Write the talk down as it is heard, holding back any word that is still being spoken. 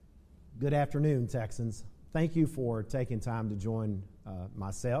Good afternoon, Texans. Thank you for taking time to join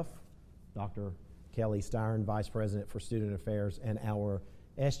myself, Dr. Kelly Styron, Vice President for Student Affairs, and our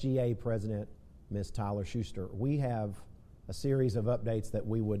SGA President, Ms. Tyler Schuster. We have a series of updates that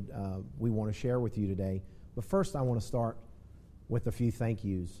we want to share with you today. But first, I want to start with a few thank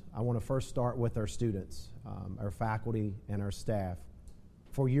yous. I want to first start with our students, our faculty, and our staff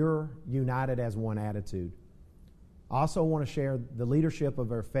for your united as one attitude. I also want to share the leadership of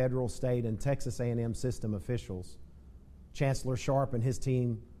our federal, state, and Texas A&M system officials. Chancellor Sharp and his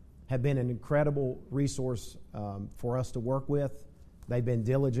team have been an incredible resource for us to work with. They've been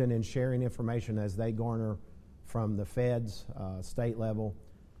diligent in sharing information as they garner from the feds, state level.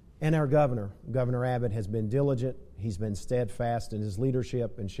 And our governor, Governor Abbott, has been diligent. He's been steadfast in his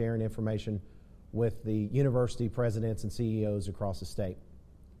leadership and sharing information with the university presidents and CEOs across the state.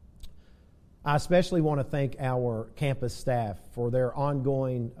 I especially want to thank our campus staff for their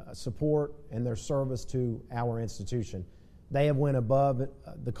ongoing support and their service to our institution. They have went above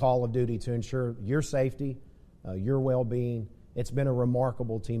the call of duty to ensure your safety, your well-being. It's been a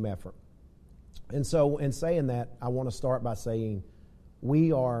remarkable team effort. And so in saying that, I want to start by saying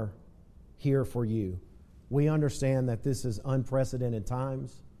we are here for you. We understand that this is unprecedented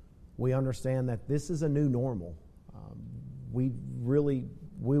times. We understand that this is a new normal.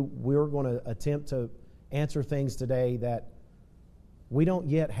 We're going to attempt to answer things today that we don't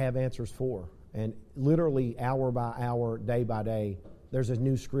yet have answers for. And literally hour by hour, day by day, there's a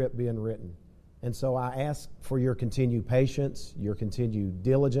new script being written. And so I ask for your continued patience, your continued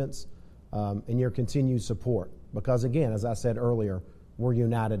diligence, and your continued support. Because again, as I said earlier, we're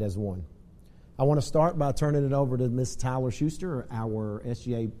united as one. I want to start by turning it over to Ms. Tyler Schuster, our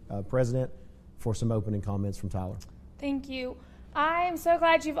SGA president, for some opening comments from Tyler. Thank you. I am so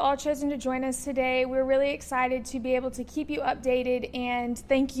glad you've all chosen to join us today. We're really excited to be able to keep you updated, and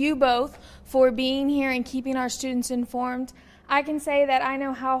thank you both for being here and keeping our students informed. I can say that I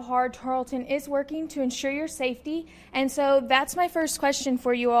know how hard Tarleton is working to ensure your safety, and so that's my first question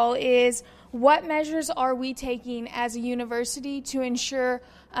for you all is, what measures are we taking as a university to ensure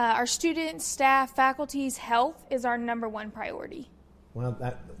our students, staff, faculty's health is our number one priority? Well,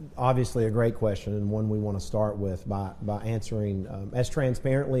 that's obviously a great question, and one we want to start with by answering as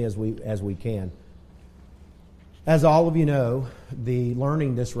transparently as we can. As all of you know, the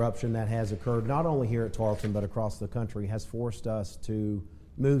learning disruption that has occurred not only here at Tarleton but across the country has forced us to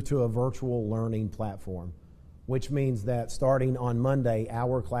move to a virtual learning platform, which means that starting on Monday,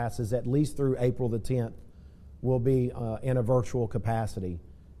 our classes, at least through April the 10th, will be in a virtual capacity.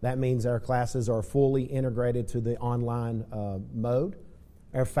 That means our classes are fully integrated to the online mode.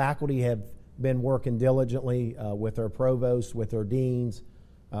 Our faculty have been working diligently with our provosts, with our deans,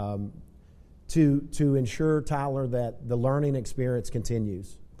 to ensure, Tyler, that the learning experience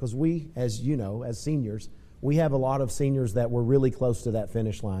continues. Because we, as you know, as seniors, we have a lot of seniors that were really close to that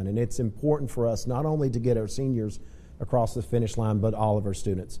finish line. And it's important for us not only to get our seniors across the finish line, but all of our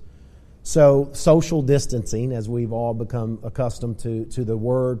students. So social distancing, as we've all become accustomed to the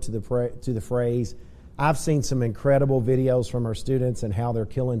word, to the phrase. I've seen some incredible videos from our students and how they're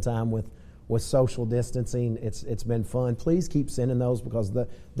killing time with social distancing. It's been fun. Please keep sending those because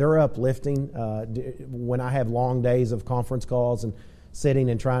they're uplifting. When I have long days of conference calls and sitting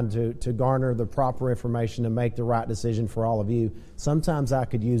and trying to garner the proper information to make the right decision for all of you, sometimes I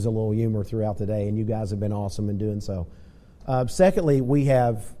could use a little humor throughout the day, and you guys have been awesome in doing so. Secondly, we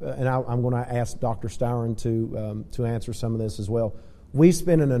have, and I'm going to ask Dr. Styron to answer some of this as well. We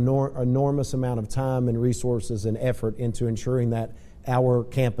spend an enormous amount of time and resources and effort into ensuring that our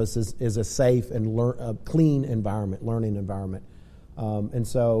campus is a safe and clean environment, learning environment. And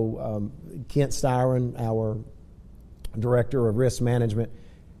so Kent Styron, our Director of Risk Management,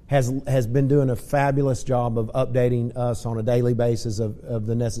 has been doing a fabulous job of updating us on a daily basis of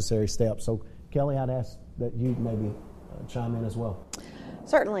the necessary steps. So, Kelly, I'd ask that you maybe chime in as well.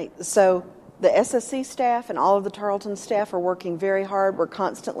 Certainly. So the SSC staff and all of the Tarleton staff are working very hard. We're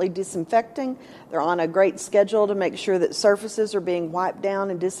constantly disinfecting. They're on a great schedule to make sure that surfaces are being wiped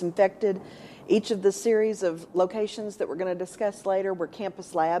down and disinfected. Each of the series of locations that we're going to discuss later where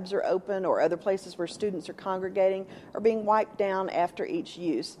campus labs are open or other places where students are congregating are being wiped down after each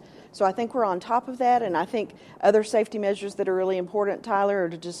use. So I think we're on top of that, and I think other safety measures that are really important, Tyler, are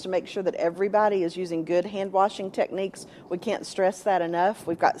just to make sure that everybody is using good hand washing techniques. We can't stress that enough.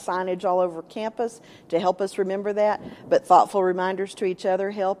 We've got signage all over campus to help us remember that, but thoughtful reminders to each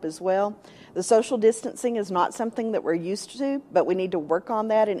other help as well. The social distancing is not something that we're used to, but we need to work on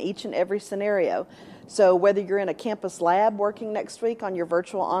that in each and every scenario. So whether you're in a campus lab working next week on your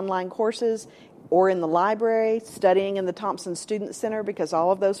virtual online courses, or in the library, studying in the Thompson Student Center, because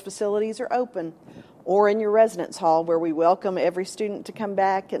all of those facilities are open, or in your residence hall, where we welcome every student to come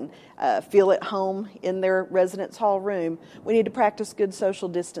back and feel at home in their residence hall room. We need to practice good social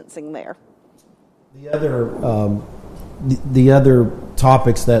distancing there. The other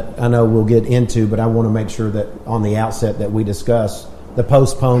topics that I know we'll get into, but I want to make sure that on the outset that we discuss the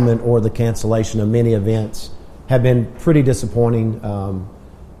postponement or the cancellation of many events have been pretty disappointing.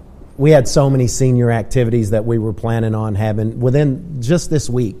 We had so many senior activities that we were planning on having within just this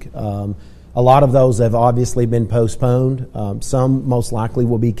week. A lot of those have obviously been postponed. Some most likely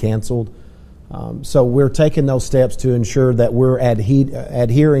will be canceled. So we're taking those steps to ensure that we're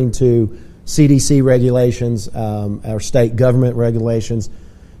adhering to CDC regulations, our state government regulations,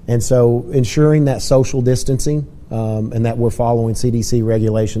 and so ensuring that social distancing and that we're following CDC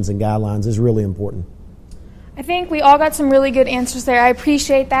regulations and guidelines is really important. I think we all got some really good answers there. I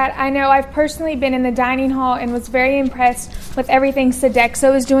appreciate that. I know I've personally been in the dining hall and was very impressed with everything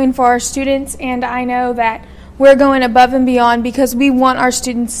Sodexo is doing for our students, and I know that we're going above and beyond because we want our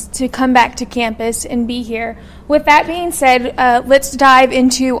students to come back to campus and be here. With that being said, let's dive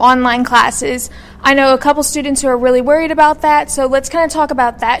into online classes. I know a couple students who are really worried about that, so let's kind of talk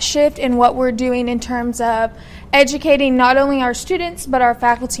about that shift and what we're doing in terms of educating not only our students but our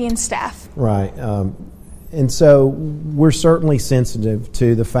faculty and staff. Right. And so we're certainly sensitive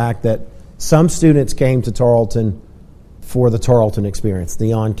to the fact that some students came to Tarleton for the Tarleton experience,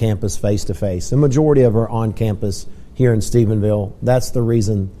 the on-campus face-to-face. The majority of our on-campus here in Stephenville, that's the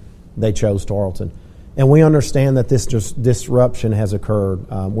reason they chose Tarleton. And we understand that this disruption has occurred.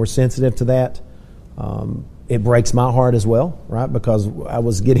 We're sensitive to that. It breaks my heart as well, right, because I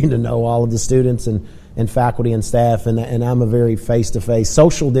was getting to know all of the students and faculty and staff, and I'm a very face-to-face.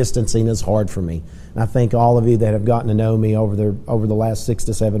 Social distancing is hard for me. And I think all of you that have gotten to know me over the last 6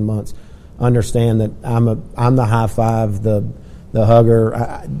 to 7 months understand that I'm the high five, the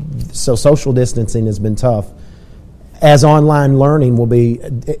hugger. So social distancing has been tough. As online learning will be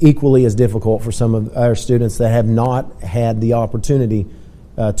equally as difficult for some of our students that have not had the opportunity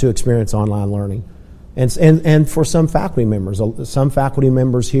to experience online learning. And for some faculty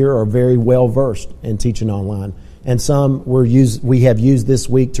members here are very well versed in teaching online, and some we have used this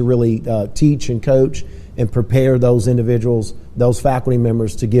week to really teach and coach and prepare those individuals, those faculty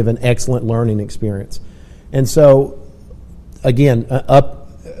members, to give an excellent learning experience. And so, again, up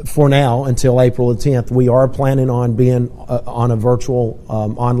for now until April the 10th, we are planning on being on a virtual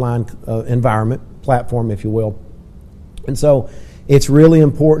online environment, platform, if you will. And so it's really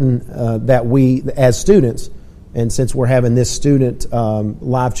important that we, as students, and since we're having this student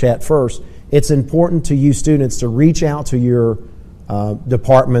live chat first, it's important to you students to reach out to your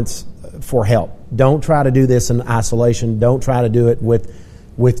departments for help. Don't try to do this in isolation. Don't try to do it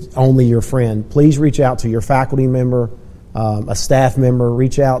with only your friend. Please reach out to your faculty member, a staff member.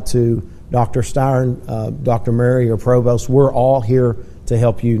 Reach out to Dr. Stein, Dr. Murray, or Provost. We're all here to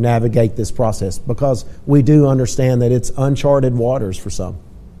help you navigate this process because we do understand that it's uncharted waters for some.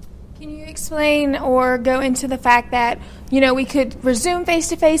 Can you explain or go into the fact that, we could resume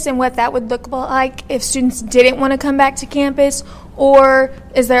face-to-face and what that would look like if students didn't want to come back to campus? Or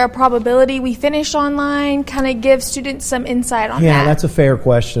is there a probability we finish online? Kind of give students some insight on that. Yeah, that's a fair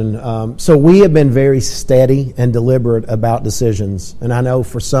question. So we have been very steady and deliberate about decisions. And I know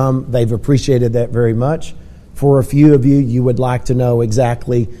for some, they've appreciated that very much. For a few of you, you would like to know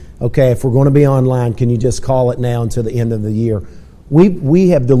exactly, okay, if we're going to be online, can you just call it now until the end of the year? We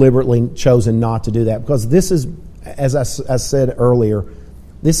have deliberately chosen not to do that because this is, as I said earlier,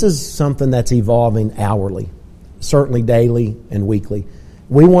 this is something that's evolving hourly, certainly daily and weekly.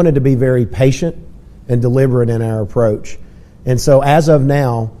 We wanted to be very patient and deliberate in our approach. And so as of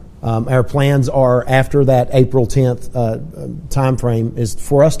now, our plans are after that April 10th time frame is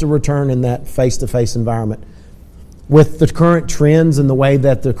for us to return in that face-to-face environment. With the current trends and the way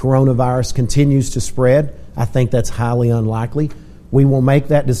that the coronavirus continues to spread, I think that's highly unlikely. We will make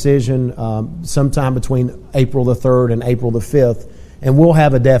that decision sometime between April the 3rd and April the 5th, and we'll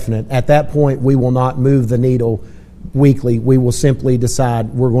have a definite. At that point, we will not move the needle weekly. We will simply decide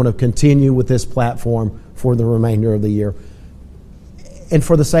we're going to continue with this platform for the remainder of the year. And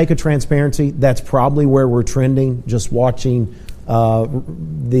for the sake of transparency, that's probably where we're trending, just watching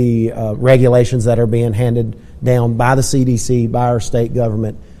the regulations that are being handed down by the CDC, by our state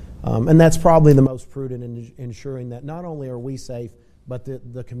government. And that's probably the most prudent in ensuring that not only are we safe, but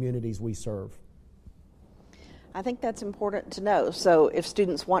the communities we serve. I think that's important to know. So if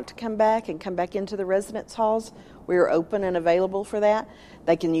students want to come back and come back into the residence halls, we are open and available for that.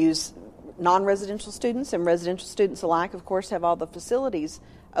 They can use non-residential students, and residential students alike, of course, have all the facilities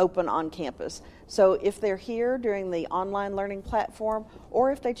open on campus. So if they're here during the online learning platform,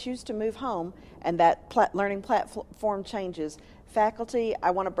 or if they choose to move home and that learning platform changes, faculty,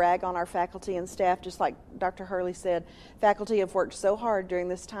 I want to brag on our faculty and staff, just like Dr. Hurley said. Faculty have worked so hard during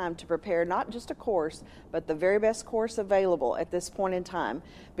this time to prepare not just a course, but the very best course available at this point in time,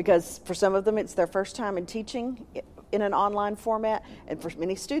 because for some of them it's their first time in teaching in an online format, and for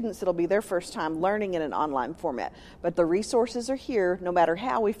many students it'll be their first time learning in an online format. But the resources are here no matter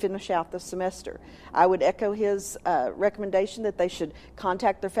how we finish out the semester. I would echo his recommendation that they should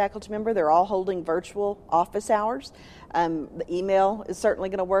contact their faculty member. They're all holding virtual office hours. The email is certainly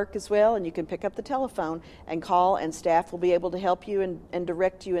going to work as well, and you can pick up the telephone and call, and staff will be able to help you and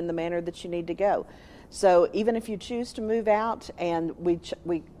direct you in the manner that you need to go. So even if you choose to move out and we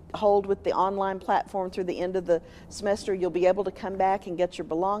hold with the online platform through the end of the semester, you'll be able to come back and get your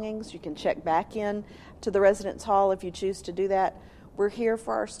belongings. You can check back in to the residence hall if you choose to do that. We're here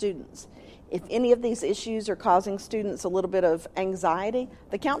for our students. If any of these issues are causing students a little bit of anxiety,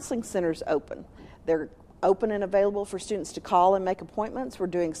 the counseling center's open. They're open and available for students to call and make appointments. We're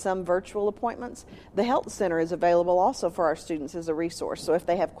doing some virtual appointments. The health center is available also for our students as a resource. So if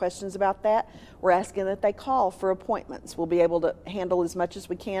they have questions about that, we're asking that they call for appointments. We'll be able to handle as much as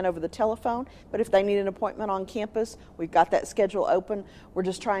we can over the telephone, but if they need an appointment on campus, we've got that schedule open. We're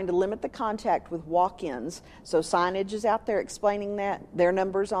just trying to limit the contact with walk-ins. So signage is out there explaining that. Their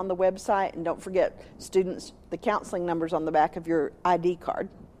numbers on the website, and don't forget, students, the counseling numbers on the back of your ID card.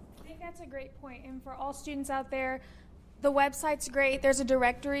 That's a great point. And for all students out there, the website's great. There's a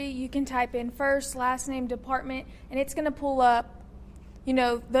directory. You can type in first, last name, department, and it's going to pull up,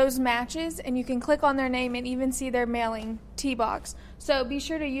 those matches, and you can click on their name and even see their mailing T-box. So be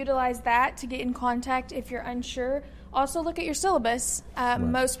sure to utilize that to get in contact if you're unsure. Also look at your syllabus. Right.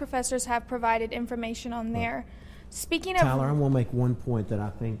 Most professors have provided information on there. Speaking of... Tyler, I want to make one point that I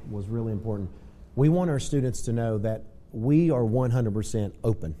think was really important. We want our students to know that we are 100%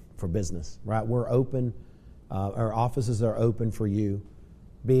 open for business, right? We're open. Our offices are open for you,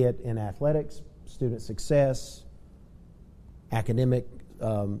 be it in athletics, student success, academic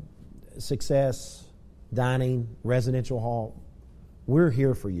success, dining, residential hall. We're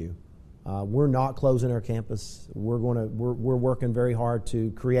here for you. We're not closing our campus. We're working very hard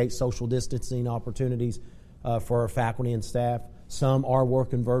to create social distancing opportunities for our faculty and staff. Some are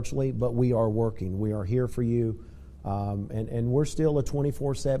working virtually, but we are working. We are here for you. And we're still a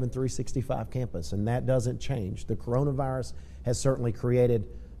 24/7, 365 campus, and that doesn't change. The coronavirus has certainly created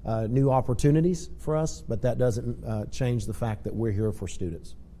new opportunities for us, but that doesn't change the fact that we're here for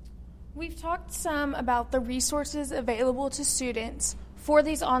students. We've talked some about the resources available to students for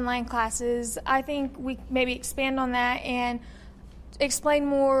these online classes. I think we maybe expand on that and explain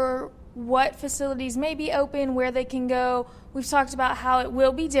more what facilities may be open, where they can go. We've talked about how it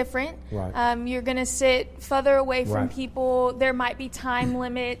will be different. Right. You're going to sit further away from Right. people. There might be time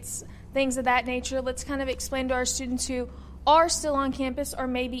limits, things of that nature. Let's kind of explain to our students who are still on campus or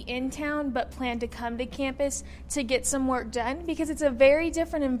maybe in town but plan to come to campus to get some work done, because it's a very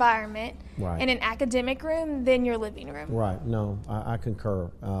different environment Right. in an academic room than your living room. Right. No, I concur.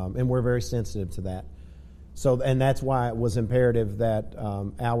 And we're very sensitive to that. So, and that's why it was imperative that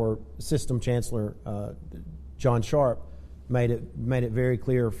our system chancellor, John Sharp, made it very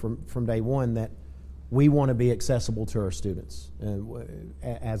clear from day one that we want to be accessible to our students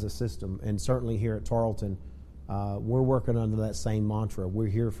as a system. And certainly here at Tarleton, we're working under that same mantra. We're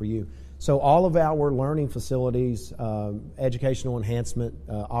here for you. So all of our learning facilities, educational enhancement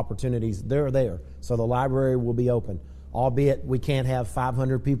opportunities, they're there. So the library will be open. Albeit we can't have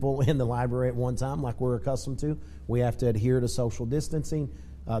 500 people in the library at one time like we're accustomed to. We have to adhere to social distancing.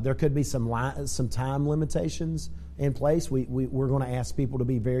 There could be some time limitations in place. We're going to ask people to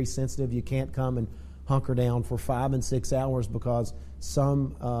be very sensitive. You can't come and hunker down for 5 and 6 hours because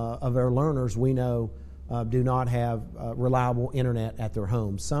some of our learners we know do not have reliable internet at their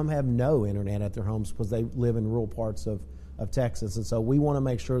homes. Some have no internet at their homes because they live in rural parts of Texas. And so we want to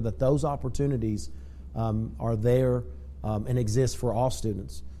make sure that those opportunities are there and exist for all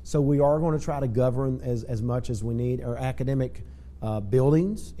students. So we are going to try to govern as much as we need. Our academic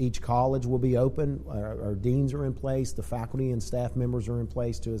buildings, each college will be open. Our deans are in place. The faculty and staff members are in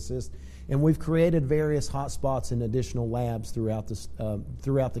place to assist. And we've created various hotspots and additional labs throughout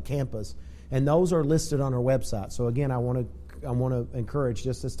the campus. And those are listed on our website. So again, I want to encourage,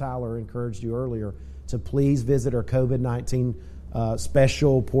 just as Tyler encouraged you earlier, to please visit our COVID-19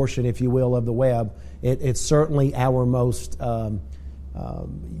 special portion, if you will, of the web. It's certainly our most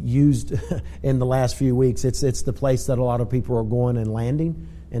used in the last few weeks. It's the place that a lot of people are going and landing,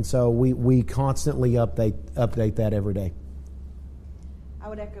 and so we constantly update that every day. I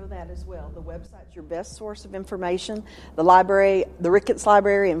would echo that as well. The website's your best source of information. The library, the Ricketts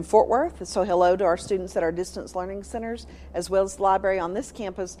Library in Fort Worth, so hello to our students at our distance learning centers, as well as the library on this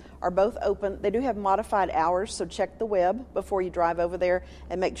campus, are both open. They do have modified hours, so check the web before you drive over there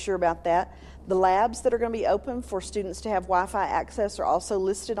and make sure about that. The labs that are going to be open for students to have Wi-Fi access are also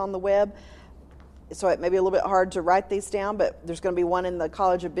listed on the web. So it may be a little bit hard to write these down, but there's going to be one in the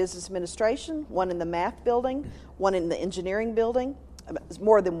College of Business Administration, one in the math building, one in the engineering building. There's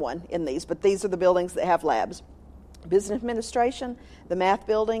more than one in these, but these are the buildings that have labs. Business Administration, the math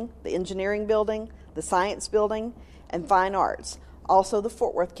building, the engineering building, the science building, and fine arts. Also, the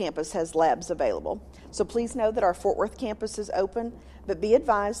Fort Worth campus has labs available. So please know that our Fort Worth campus is open, but be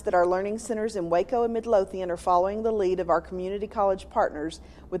advised that our learning centers in Waco and Midlothian are following the lead of our community college partners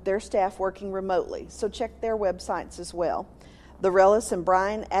with their staff working remotely. So check their websites as well. The Rellis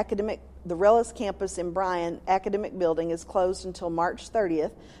campus in Bryan academic building is closed until March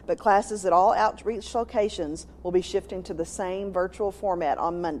 30th, but classes at all outreach locations will be shifting to the same virtual format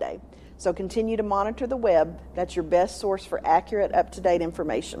on Monday. So continue to monitor the web. That's your best source for accurate, up-to-date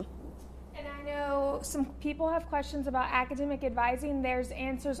information. And I know some people have questions about academic advising. There's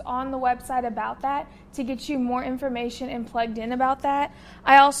answers on the website about that to get you more information and plugged in about that.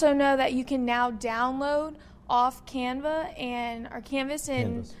 I also know that you can now download off Canva and our Canvas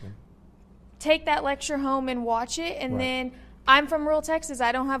and take that lecture home and watch it. And then I'm from rural Texas.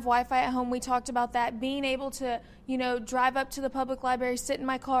 I don't have Wi-Fi at home. We talked about that. Being able to, drive up to the public library, sit in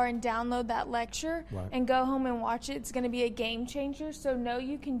my car and download that lecture and go home and watch it. It's going to be a game changer. So know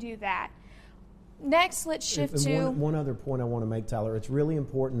you can do that. Next, let's shift to... One other point I want to make, Tyler. It's really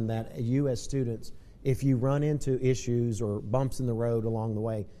important that you as students, if you run into issues or bumps in the road along the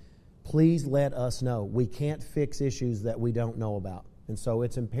way, please let us know. We can't fix issues that we don't know about. And so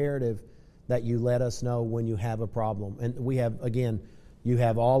it's imperative that you let us know when you have a problem. And we have, again, you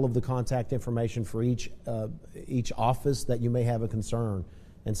have all of the contact information for each office that you may have a concern.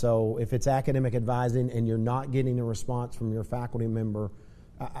 And so if it's academic advising and you're not getting a response from your faculty member,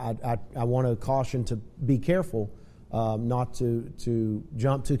 I want to caution to be careful not to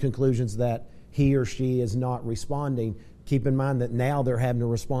jump to conclusions that he or she is not responding. Keep in mind that now they're having to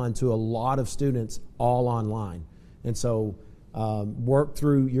respond to a lot of students all online. And so work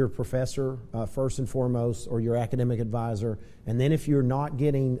through your professor first and foremost, or your academic advisor. And then if you're not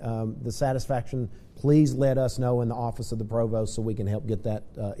getting the satisfaction, please let us know in the office of the provost so we can help get that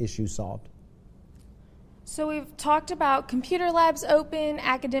issue solved. So we've talked about computer labs open,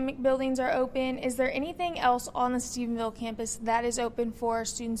 academic buildings are open. Is there anything else on the Stephenville campus that is open for our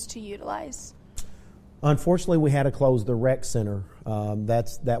students to utilize? Unfortunately, we had to close the rec center.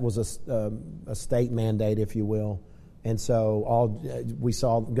 That was a state mandate, if you will. And so we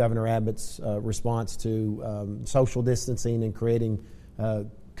saw Governor Abbott's response to social distancing and creating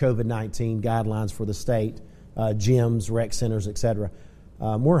COVID-19 guidelines for the state, gyms, rec centers, et cetera.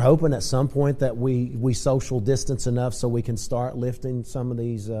 We're hoping at some point that we social distance enough so we can start lifting some of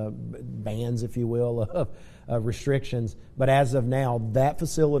these bans, if you will, of restrictions. But as of now, that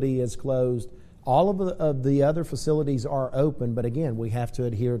facility is closed. All of the other facilities are open, but again, we have to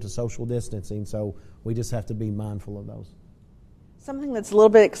adhere to social distancing, so we just have to be mindful of those. Something that's a little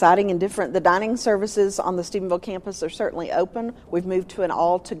bit exciting and different, the dining services on the Stephenville campus are certainly open. We've moved to an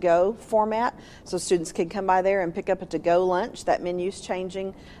all-to-go format, so students can come by there and pick up a to-go lunch. That menu's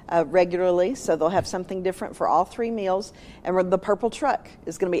changing regularly, so they'll have something different for all 3 meals. And the Purple Truck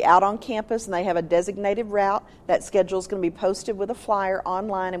is going to be out on campus, and they have a designated route. That schedule is going to be posted with a flyer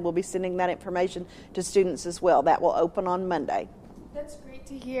online, and we'll be sending that information to students as well. That will open on Monday. That's great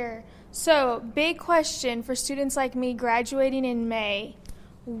to hear. So, big question for students like me graduating in May.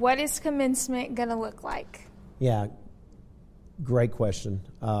 What is commencement going to look like? Yeah, great question.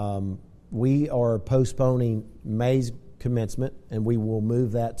 We are postponing May's commencement, and we will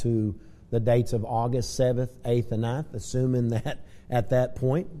move that to the dates of August 7th, 8th, and 9th, assuming that at that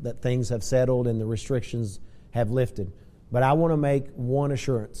point that things have settled and the restrictions have lifted. But I want to make one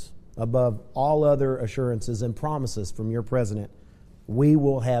assurance above all other assurances and promises from your president. We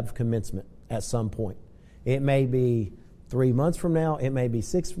will have commencement at some point. It may be 3 months from now. It may be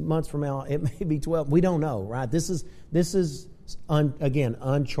 6 months from now. It may be 12. We don't know, right? This is again,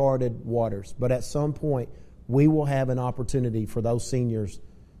 uncharted waters. But at some point, we will have an opportunity for those seniors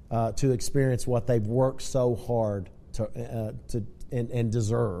to experience what they've worked so hard to and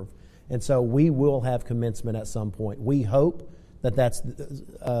deserve. And so we will have commencement at some point. We hope that's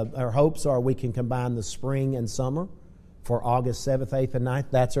our hopes are we can combine the spring and summer for August 7th, 8th, and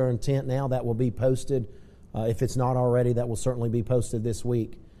 9th. That's our intent now. That will be posted. If it's not already, that will certainly be posted this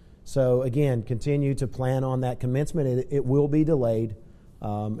week. So, again, continue to plan on that commencement. It will be delayed.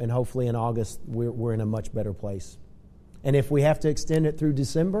 and hopefully in August we're in a much better place. And if we have to extend it through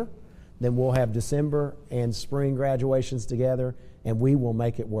December, then we'll have December and spring graduations together, and we will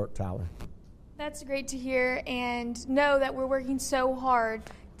make it work, Tyler. That's great to hear, and know that we're working so hard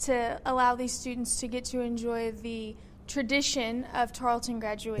to allow these students to get to enjoy the tradition of Tarleton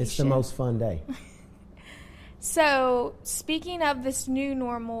graduation. It's the most fun day. So, speaking of this new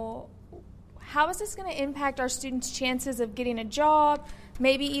normal, how is this going to impact our students' chances of getting a job,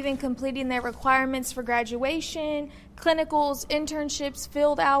 maybe even completing their requirements for graduation, clinicals, internships,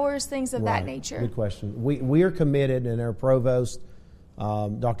 field hours, things of that nature? Good question. We are committed, and our provost,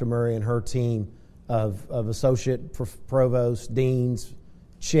 Dr. Murray, and her team of associate provosts, deans,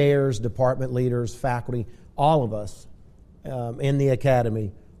 chairs, department leaders, faculty, all of us in the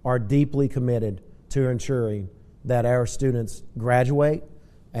academy are deeply committed to ensuring that our students graduate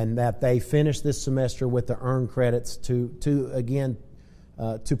and that they finish this semester with the earned credits to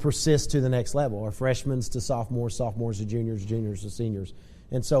persist to the next level, our freshmen to sophomores, sophomores to juniors, juniors to seniors.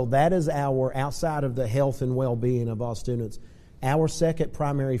 And so that is outside of the health and well-being of all students, our second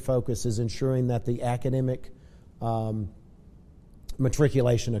primary focus is ensuring that the academic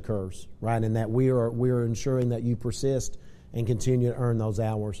matriculation occurs, right? And that we are ensuring that you persist and continue to earn those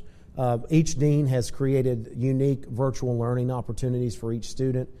hours. Each dean has created unique virtual learning opportunities for each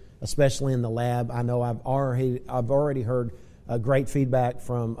student, especially in the lab. I know I've already heard great feedback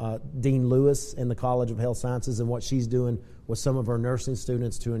from Dean Lewis in the College of Health Sciences and what she's doing with some of our nursing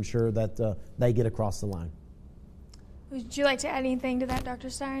students to ensure that they get across the line. Would you like to add anything to that, Dr.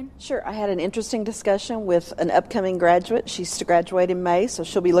 Stein? Sure. I had an interesting discussion with an upcoming graduate. She's to graduate in May, so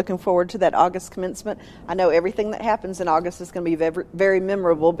she'll be looking forward to that August commencement. I know everything that happens in August is going to be very, very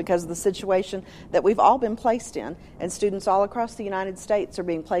memorable because of the situation that we've all been placed in, and students all across the United States are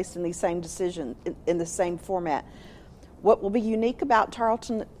being placed in these same decisions, in the same format. What will be unique about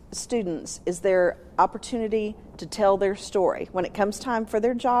Tarleton students is their opportunity to tell their story. When it comes time for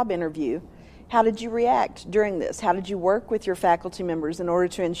their job interview, how did you react during this? How did you work with your faculty members in order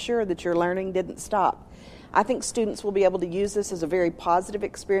to ensure that your learning didn't stop? I think students will be able to use this as a very positive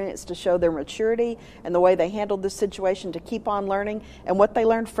experience to show their maturity and the way they handled this situation to keep on learning and what they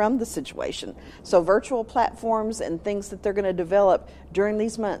learned from the situation. So virtual platforms and things that they're going to develop during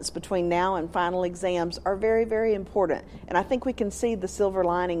these months between now and final exams are very, very important. And I think we can see the silver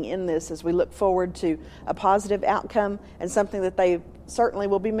lining in this as we look forward to a positive outcome and something that they certainly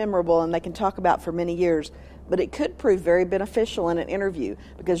will be memorable and they can talk about for many years. But it could prove very beneficial in an interview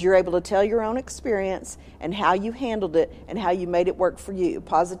because you're able to tell your own experience and how you handled it and how you made it work for you.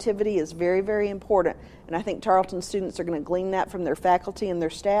 Positivity is very, very important, and I think Tarleton students are going to glean that from their faculty and their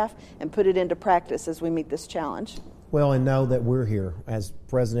staff and put it into practice as we meet this challenge. Well, and know that we're here. As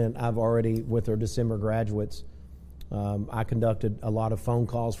president, I've already, with our December graduates, I conducted a lot of phone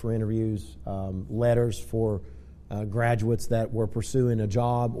calls for interviews, letters for graduates that were pursuing a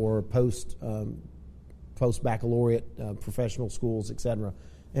job or post-baccalaureate professional schools, etc.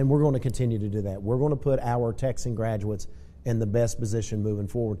 And we're going to continue to do that. We're going to put our Texan graduates in the best position moving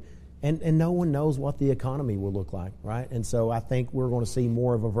forward. And no one knows what the economy will look like, right? And so I think we're going to see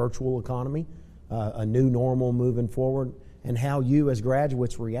more of a virtual economy, a new normal moving forward, and how you as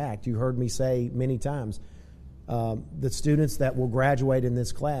graduates react. You heard me say many times, the students that will graduate in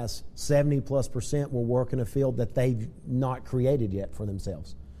this class, 70+% will work in a field that they've not created yet for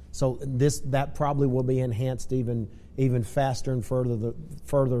themselves. So that probably will be enhanced even faster and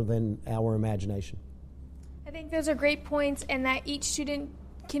further than our imagination. I think those are great points, and that each student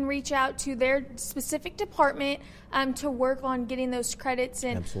can reach out to their specific department to work on getting those credits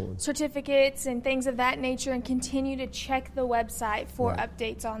and certificates and things of that nature, and continue to check the website for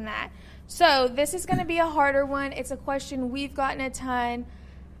updates on that. So this is going to be a harder one. It's a question we've gotten a ton.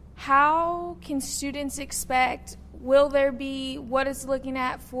 How can students expect? Will there be, what is looking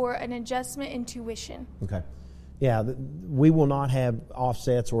at for an adjustment in tuition? Okay. Yeah, we will not have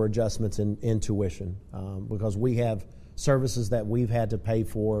offsets or adjustments in tuition because we have services that we've had to pay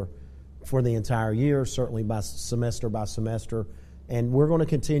for the entire year, certainly by semester, and we're going to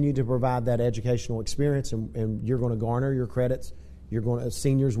continue to provide that educational experience, and you're going to garner your credits.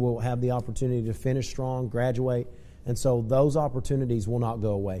 Seniors will have the opportunity to finish strong, graduate, and so those opportunities will not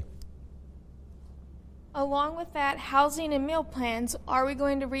go away. Along with that, housing and meal plans, are we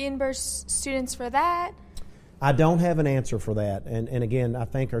going to reimburse students for that? I don't have an answer for that. And again, I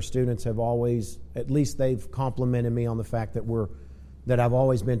think our students have always, at least they've complimented me on the fact that I've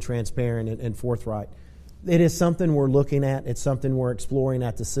always been transparent and forthright. It is something we're looking at. It's something we're exploring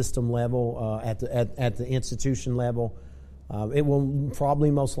at the system level, at the institution level. It will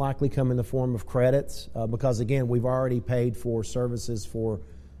probably most likely come in the form of credits because, again, we've already paid for services for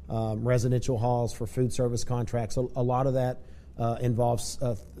residential halls, for food service contracts. A lot of that involves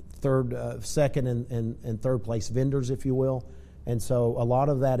second and third place vendors, if you will. And so a lot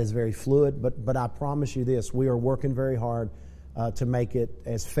of that is very fluid, but I promise you this, we are working very hard to make it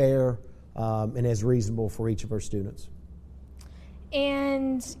as fair and as reasonable for each of our students.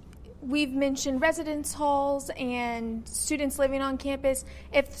 And we've mentioned residence halls and students living on campus.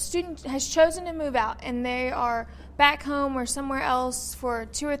 If the student has chosen to move out and they are back home or somewhere else for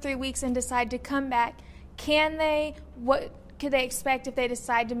 2 or 3 weeks and decide to come back, what could they expect if they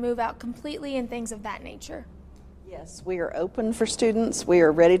decide to move out completely and things of that nature? Yes, we are open for students. We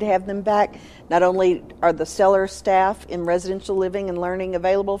are ready to have them back. Not only are the Stellar staff in residential living and learning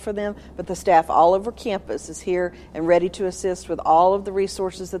available for them, but the staff all over campus is here and ready to assist with all of the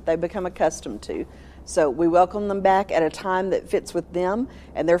resources that they become accustomed to. So we welcome them back at a time that fits with them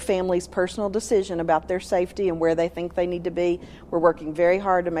and their family's personal decision about their safety and where they think they need to be. We're working very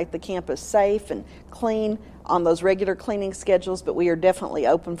hard to make the campus safe and clean on those regular cleaning schedules, but we are definitely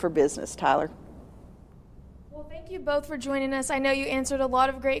open for business, Tyler. Thank you both for joining us. I know you answered a lot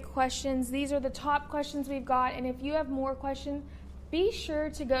of great questions. These are the top questions we've got, and if you have more questions, be sure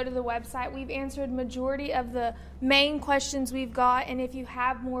to go to the website. We've answered majority of the main questions we've got, and if you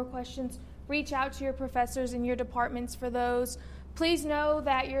have more questions, reach out to your professors in your departments for those. Please know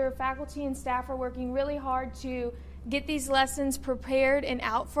that your faculty and staff are working really hard to get these lessons prepared and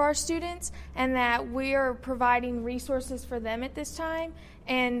out for our students, and that we are providing resources for them at this time.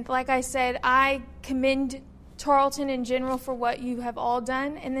 And like I said, I commend Tarleton in general for what you have all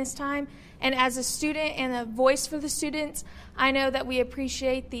done in this time. And as a student and a voice for the students, I know that we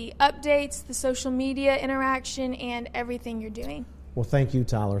appreciate the updates, the social media interaction, and everything you're doing. Well, thank you,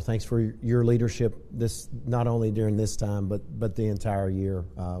 Tyler. Thanks for your leadership, this not only during this time, but the entire year.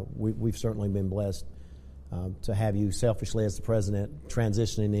 We've certainly been blessed to have you selfishly as the president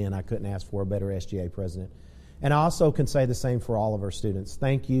transitioning in. I couldn't ask for a better SGA president. And I also can say the same for all of our students.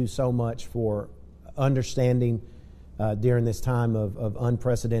 Thank you so much for understanding during this time of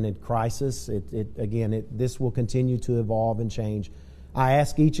unprecedented crisis. This will continue to evolve and change. I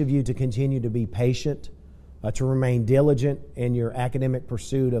ask each of you to continue to be patient, to remain diligent in your academic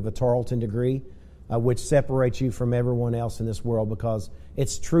pursuit of a Tarleton degree, which separates you from everyone else in this world, because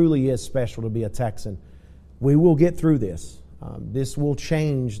it truly is special to be a Texan. We will get through this. This will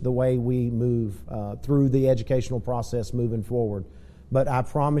change the way we move through the educational process moving forward. But I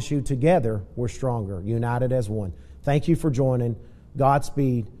promise you, together, we're stronger, united as one. Thank you for joining.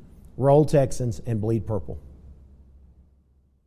 Godspeed, Roll Texans, and Bleed Purple.